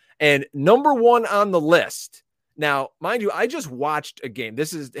caller. And number 1 on the list. Now, mind you, I just watched a game.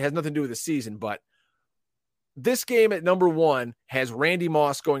 This has nothing to do with the season, but this game at number 1 has Randy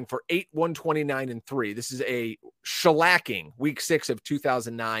Moss going for 8, 129 and 3. This is a shellacking week 6 of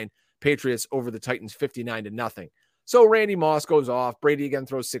 2009 Patriots over the Titans 59-0. So Randy Moss goes off. Brady again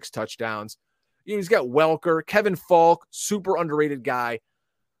throws 6 touchdowns. He's got Welker, Kevin Falk, super underrated guy.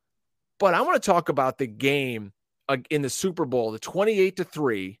 But I want to talk about the game in the Super Bowl, the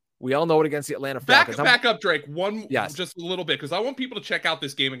 28-3. We all know it against the Atlanta Falcons. Back up, Drake. Yes. Just a little bit, because I want people to check out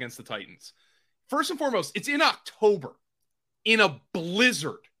this game against the Titans. First and foremost, it's in October, in a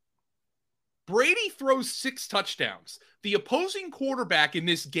blizzard. Brady throws 6 touchdowns. The opposing quarterback in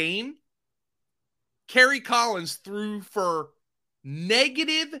this game, Kerry Collins, threw for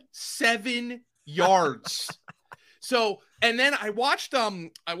 -7 yards. So, and then I watched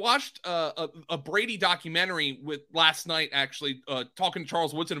a Brady documentary with last night, actually, talking to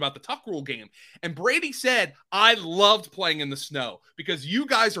Charles Woodson about the Tuck Rule game. And Brady said, I loved playing in the snow because you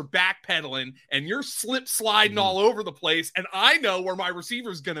guys are backpedaling and you're slip sliding all over the place. And I know where my receiver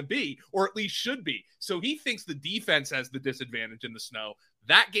is going to be, or at least should be. So he thinks the defense has the disadvantage in the snow.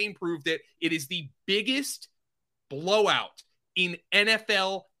 That game proved it. It is the biggest blowout in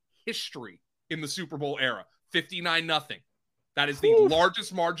NFL history in the Super Bowl era. 59-0. That is the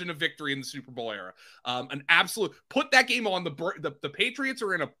largest margin of victory in the Super Bowl era. An absolute, put that game on. The Patriots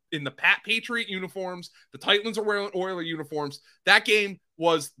are in the Patriot uniforms. The Titans are wearing Oiler uniforms. That game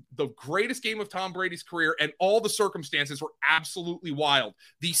was the greatest game of Tom Brady's career, and all the circumstances were absolutely wild.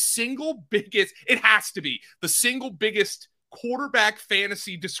 The single biggest quarterback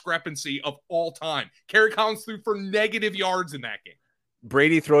fantasy discrepancy of all time. Kerry Collins threw for negative yards in that game.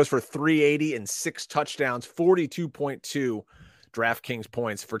 Brady throws for 380 and 6 touchdowns, 42.2 DraftKings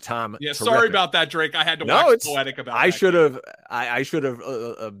points for Tom. Yeah, Terrific. sorry about that, Drake. I had to wax poetic about that. I should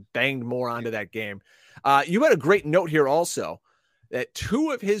have banged more onto that game. You had a great note here also that 2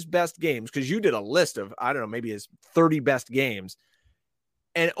 of his best games, because you did a list of, I don't know, maybe his 30 best games.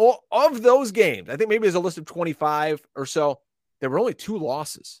 And all of those games, I think maybe there's a list of 25 or so, there were only 2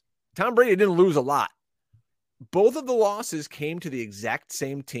 losses. Tom Brady didn't lose a lot. Both of the losses came to the exact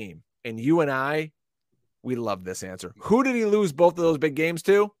same team. And you and I, we love this answer. Who did he lose both of those big games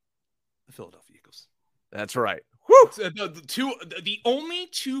to? The Philadelphia Eagles. That's right. Woo! The only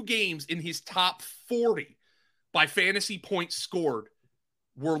 2 games in his top 40 by fantasy points scored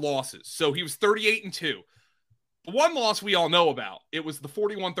were losses. So he was 38-2. The one loss we all know about, it was the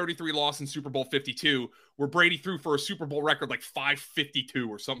 41-33 loss in Super Bowl 52, where Brady threw for a Super Bowl record like 552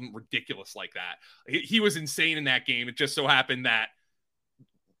 or something ridiculous like that. He was insane in that game. It just so happened that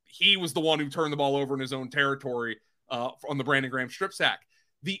he was the one who turned the ball over in his own territory on the Brandon Graham strip sack.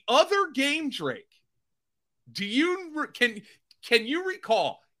 The other game, Drake, can you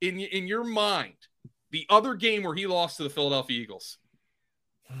recall in your mind the other game where he lost to the Philadelphia Eagles?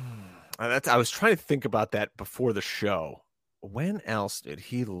 I was trying to think about that before the show. When else did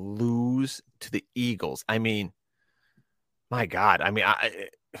he lose to the Eagles? I mean, my God. I mean,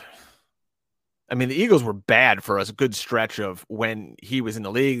 the Eagles were bad for a good stretch of when he was in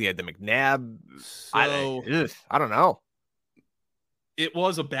the league. They had the McNabb. I don't know. It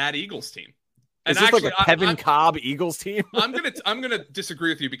was a bad Eagles team. Is this like a Kevin Cobb Eagles team? I'm gonna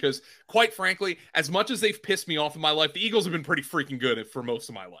disagree with you because, quite frankly, as much as they've pissed me off in my life, the Eagles have been pretty freaking good for most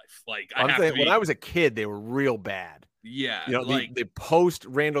of my life. Like, when I was a kid, they were real bad. Yeah, You know, like the post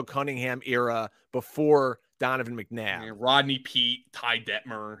Randall Cunningham era before Donovan McNabb. Rodney Peete, Ty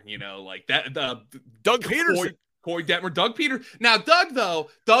Detmer, you know, like that. Doug Peterson. Coy Detmer, Doug Peter. Now, Doug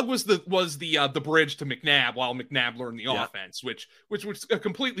was the bridge to McNabb while McNabb learned the offense, which was a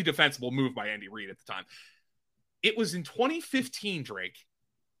completely defensible move by Andy Reid at the time. It was in 2015, Drake.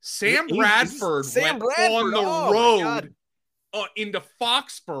 Sam Bradford went on the road into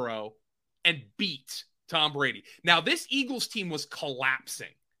Foxborough and beat Tom Brady. Now, this Eagles team was collapsing,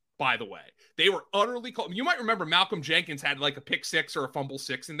 by the way. They were utterly you might remember Malcolm Jenkins had like a pick six or a fumble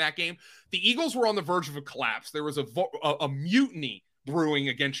six in that game. The Eagles were on the verge of a collapse. There was a mutiny brewing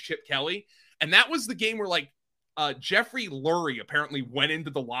against Chip Kelly. And that was the game where like Jeffrey Lurie apparently went into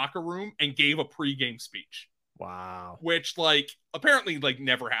the locker room and gave a pregame speech. Wow. Which like apparently like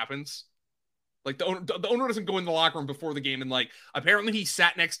never happens. Like the owner doesn't go in the locker room before the game. And like apparently he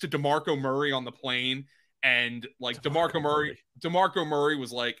sat next to DeMarco Murray on the plane. And like DeMarco Murray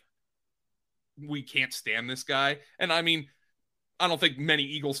was like, we can't stand this guy. And I mean, I don't think many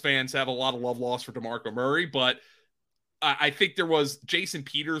Eagles fans have a lot of love lost for DeMarco Murray, but I think there was Jason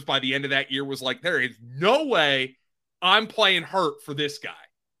Peters by the end of that year was like, there is no way I'm playing hurt for this guy.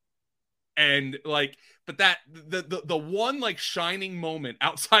 And like, but that the one like shining moment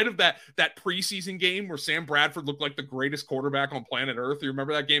outside of that preseason game where Sam Bradford looked like the greatest quarterback on planet Earth. You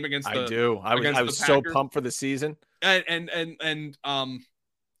remember that game against I do. I was so pumped for the season.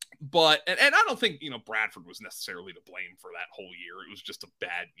 But I don't think, Bradford was necessarily to blame for that whole year. It was just a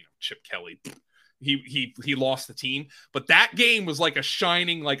bad, Chip Kelly. He lost the team. But that game was like a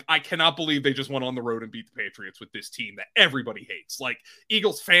shining, like, I cannot believe they just went on the road and beat the Patriots with this team that everybody hates. Like,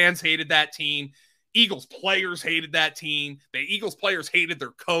 Eagles fans hated that team. Eagles players hated that team. The Eagles players hated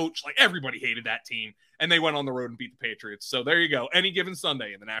their coach. Like, everybody hated that team. And they went on the road and beat the Patriots. So there you go. Any given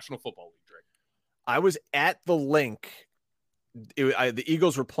Sunday in the National Football League, Drake. I was at the link. The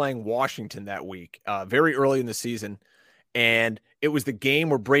Eagles were playing Washington that week, very early in the season, and it was the game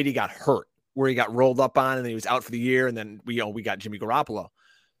where Brady got hurt, where he got rolled up on and he was out for the year, and then we got Jimmy Garoppolo.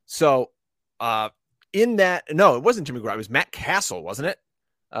 So in that, no, it wasn't Jimmy Garoppolo, it was Matt Castle, wasn't it?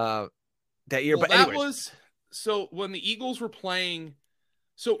 That year, well, but anyways. That was so when the Eagles were playing.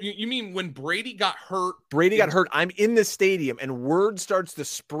 So you mean when Brady got hurt? Brady got hurt. I'm in the stadium, and word starts to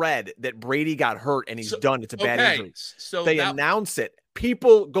spread that Brady got hurt and he's done. It's a bad injury. So they announce it.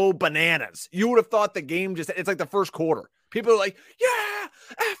 People go bananas. You would have thought the game it's like the first quarter. People are like, yeah,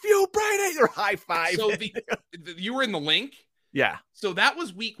 F you, Brady. They're high five. So you were in the link? Yeah. So that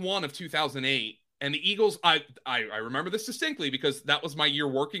was week 1 of 2008. And the Eagles, I remember this distinctly because that was my year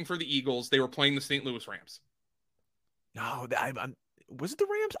working for the Eagles. They were playing the St. Louis Rams. No, was it the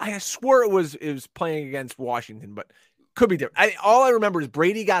Rams? I swore it was playing against Washington, but could be different. All I remember is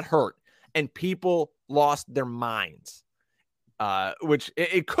Brady got hurt and people lost their minds, which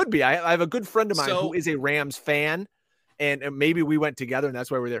it could be. I have a good friend of mine who is a Rams fan, and maybe we went together, and that's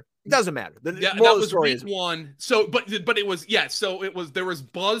why we're there. It doesn't matter. That was week 1. So, but it was, yeah. So there was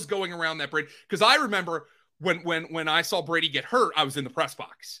buzz going around that Brady, because I remember when I saw Brady get hurt, I was in the press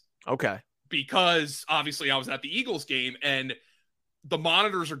box. Okay. Because obviously I was at the Eagles game and the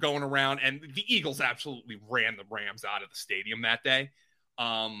monitors are going around, and the Eagles absolutely ran the Rams out of the stadium that day.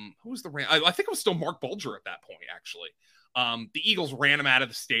 Who was the Ram? I think it was still Mark Bulger at that point, actually. The Eagles ran him out of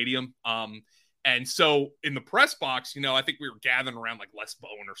the stadium. And so in the press box, I think we were gathering around like Les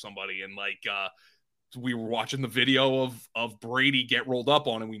Bowen or somebody, and like we were watching the video of Brady get rolled up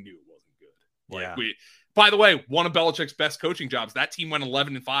on, and we knew it wasn't good. Like by the way, one of Belichick's best coaching jobs. That team went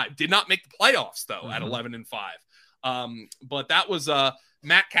 11-5. Did not make the playoffs though at 11-5. But that was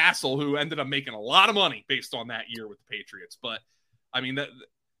Matt Castle, who ended up making a lot of money based on that year with the Patriots. But I mean,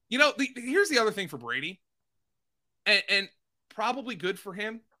 here's the other thing for Brady, and probably good for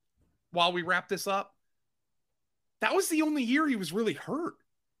him. While we wrap this up, that was the only year he was really hurt.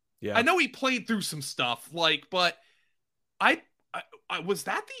 Yeah, I know he played through some stuff, but I was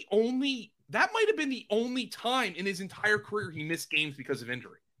that the only. That might have been the only time in his entire career he missed games because of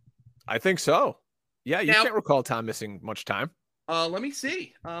injury. I think so. Yeah, you can't recall Tom missing much time. Let me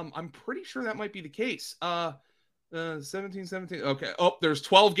see. I'm pretty sure that might be the case. 17. Okay. Oh, there's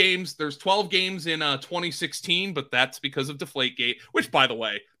 12 games. There's 12 games in 2016, but that's because of Deflategate, which, by the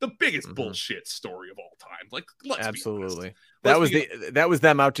way, the biggest bullshit story of all time. Like, let's absolutely. That was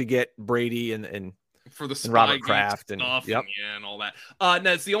them out to get Brady and for the and Robert Kraft and stuff, and all that.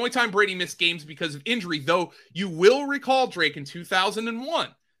 Now it's the only time Brady missed games because of injury, though. You will recall, Drake, in 2001,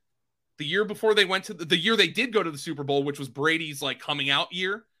 the year before they went to the year they did go to the Super Bowl, which was Brady's like coming out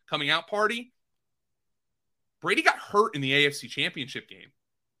party. Brady got hurt in the AFC Championship game.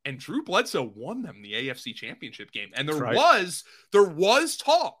 And Drew Bledsoe won them the AFC Championship game. And there was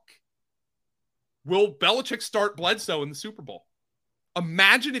talk. Will Belichick start Bledsoe in the Super Bowl?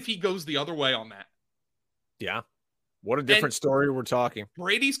 Imagine if he goes the other way on that. Yeah. What a different story we're talking.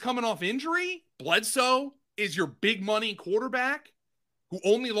 Brady's coming off injury. Bledsoe is your big money quarterback who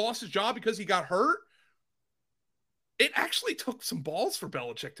only lost his job because he got hurt. It actually took some balls for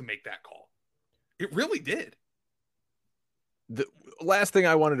Belichick to make that call. It really did. The last thing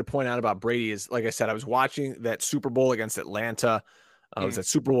I wanted to point out about Brady is, like I said, I was watching that Super Bowl against Atlanta. It was at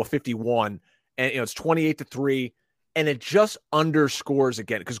Super Bowl 51, and it's 28-3, and it just underscores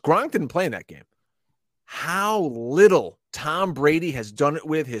again, because Gronk didn't play in that game, how little Tom Brady has done it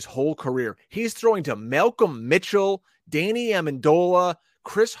with his whole career. He's throwing to Malcolm Mitchell, Danny Amendola,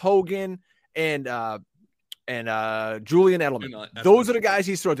 Chris Hogan, and Julian Edelman. Those are the guys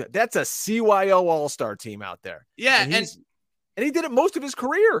he's throwing to. That's a CYO All-Star team out there. Yeah, and he did it most of his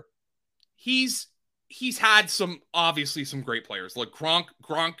career. He's had obviously some great players. Like Gronk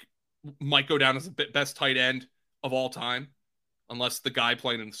might go down as the best tight end of all time, unless the guy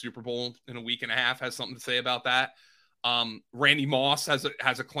playing in the Super Bowl in a week and a half has something to say about that. Randy Moss has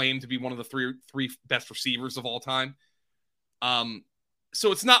a claim to be one of the three best receivers of all time.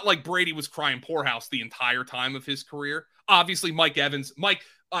 So it's not like Brady was crying poorhouse the entire time of his career. Obviously, Mike Evans,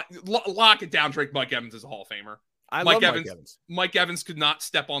 lock it down, Drake. Mike Evans is a Hall of Famer. I love Mike Evans. Mike Evans could not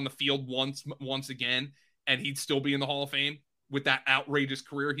step on the field once again, and he'd still be in the Hall of Fame with that outrageous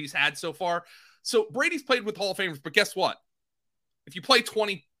career he's had so far. So Brady's played with Hall of Famers, but guess what? If you play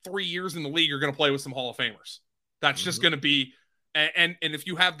 23 years in the league, you're going to play with some Hall of Famers. That's just going to be, and if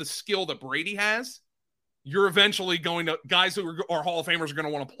you have the skill that Brady has, you're eventually going to, guys who are Hall of Famers are going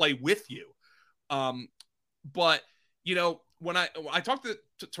to want to play with you. But when I talked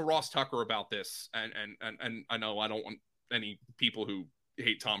to Ross Tucker about this, and I know I don't want any people who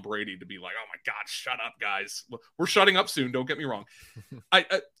hate Tom Brady to be like, oh my God, shut up, guys. We're shutting up soon. Don't get me wrong.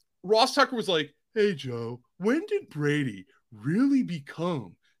 Ross Tucker was like, hey, Joe, when did Brady really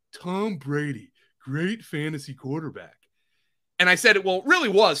become Tom Brady, great fantasy quarterback? And I said, it really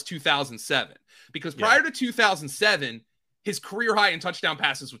was 2007, because prior to 2007, his career high in touchdown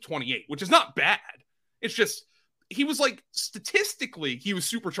passes was 28, which is not bad. It's just, he was like, statistically, he was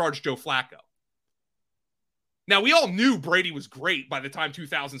supercharged Joe Flacco. Now, we all knew Brady was great by the time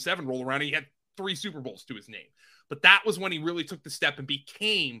 2007 rolled around, and he had 3 Super Bowls to his name. But that was when he really took the step and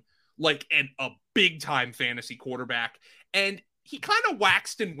became like a big-time fantasy quarterback. And he kind of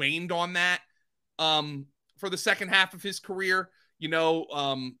waxed and waned on that for the second half of his career.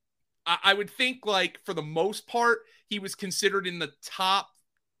 I would think, like, for the most part, he was considered in the top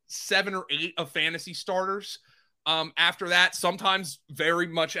 7 or 8 of fantasy starters. After that, sometimes very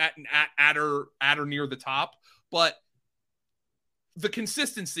much at or near the top. But the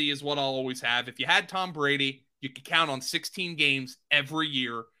consistency is what I'll always have. If you had Tom Brady, you could count on 16 games every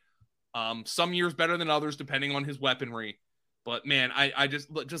year. Some years better than others, depending on his weaponry. But man, I just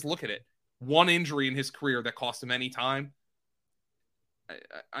look at it. One injury in his career that cost him any time.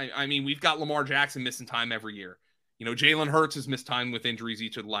 I mean, we've got Lamar Jackson missing time every year. Jalen Hurts has missed time with injuries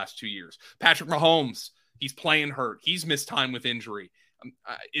each of the last 2 years. Patrick Mahomes, he's playing hurt. He's missed time with injury.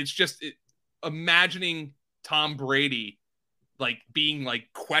 It's just imagining Tom Brady like being like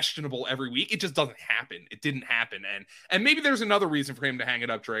questionable every week. It just doesn't happen. It didn't happen. And maybe there's another reason for him to hang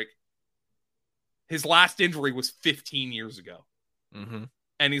it up, Drake. His last injury was 15 years ago. Mm-hmm.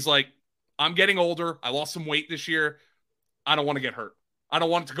 And he's like, I'm getting older. I lost some weight this year. I don't want to get hurt. I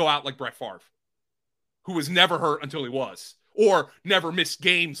don't want it to go out like Brett Favre, who was never hurt until he was, or never missed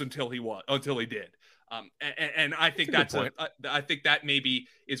games until he did. And I think I think that maybe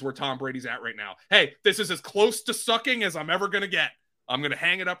is where Tom Brady's at right now. Hey, this is as close to sucking as I'm ever going to get. I'm going to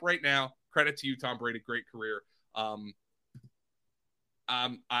hang it up right now. Credit to you, Tom Brady. Great career.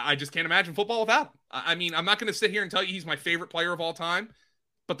 I just can't imagine football without him. I mean, I'm not going to sit here and tell you he's my favorite player of all time,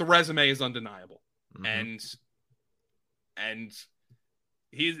 but the resume is undeniable. Mm-hmm. And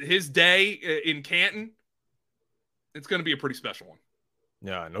his day in Canton, it's going to be a pretty special one.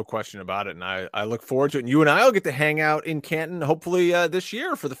 Yeah, no question about it. And I look forward to it. And you and I will get to hang out in Canton, hopefully this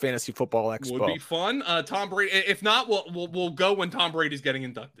year for the Fantasy Football Expo. Would be fun. Tom Brady. If not, we'll go when Tom Brady's getting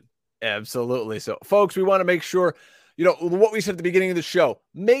inducted. Absolutely. So, folks, we want to make sure, what we said at the beginning of the show,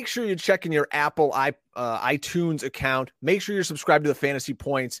 make sure you're checking your Apple iTunes account. Make sure you're subscribed to the Fantasy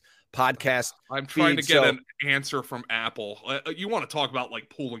Points podcast. I'm trying to get an answer from Apple. You want to talk about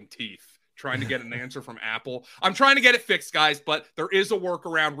like pulling teeth. Trying to get an answer from Apple. I'm trying to get it fixed, guys, but there is a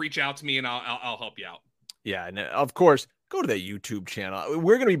workaround. Reach out to me and I'll help you out. Yeah, and of course, go to the YouTube channel.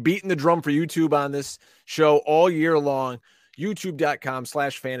 We're going to be beating the drum for YouTube on this show all year long.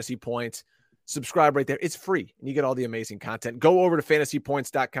 youtube.com/fantasypoints. Subscribe right there. It's free, and you get all the amazing content. Go over to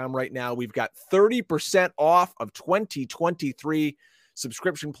fantasypoints.com right now. We've got 30% off of 2023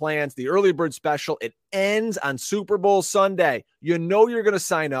 subscription plans. The early bird special, it ends on Super Bowl Sunday. You know you're going to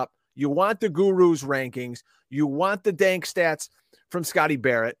sign up. You want the Guru's rankings. You want the dank stats from Scotty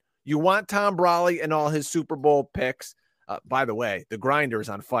Barrett. You want Tom Brawley and all his Super Bowl picks. By the way, the grinder is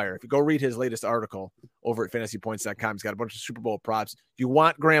on fire. If you go read his latest article over at fantasypoints.com, he's got a bunch of Super Bowl props. You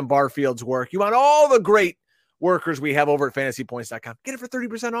want Graham Barfield's work. You want all the great workers we have over at fantasypoints.com. Get it for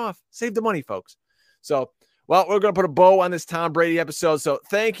 30% off. Save the money, folks. So, well, we're going to put a bow on this Tom Brady episode. So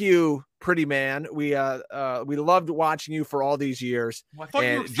thank you, pretty man. We loved watching you for all these years. Well, I thought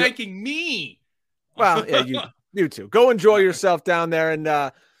you were thanking me. Well, yeah, you too. Go enjoy yourself down there and,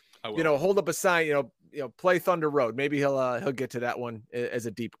 hold up a sign, play Thunder Road. Maybe he'll get to that one as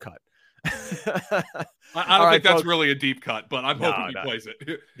a deep cut. I don't think that's really a deep cut, but I'm hoping he plays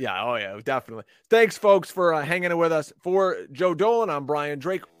it. Yeah, oh yeah, definitely. Thanks, folks, for hanging with us. For Joe Dolan, I'm Brian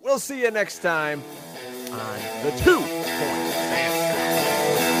Drake. We'll see you next time on the 2 Point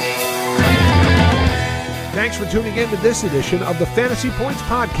Thanks for tuning in to this edition of the Fantasy Points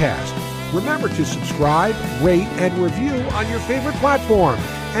Podcast. Remember to subscribe, rate, and review on your favorite platform.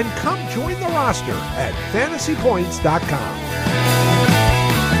 And come join the roster at fantasypoints.com.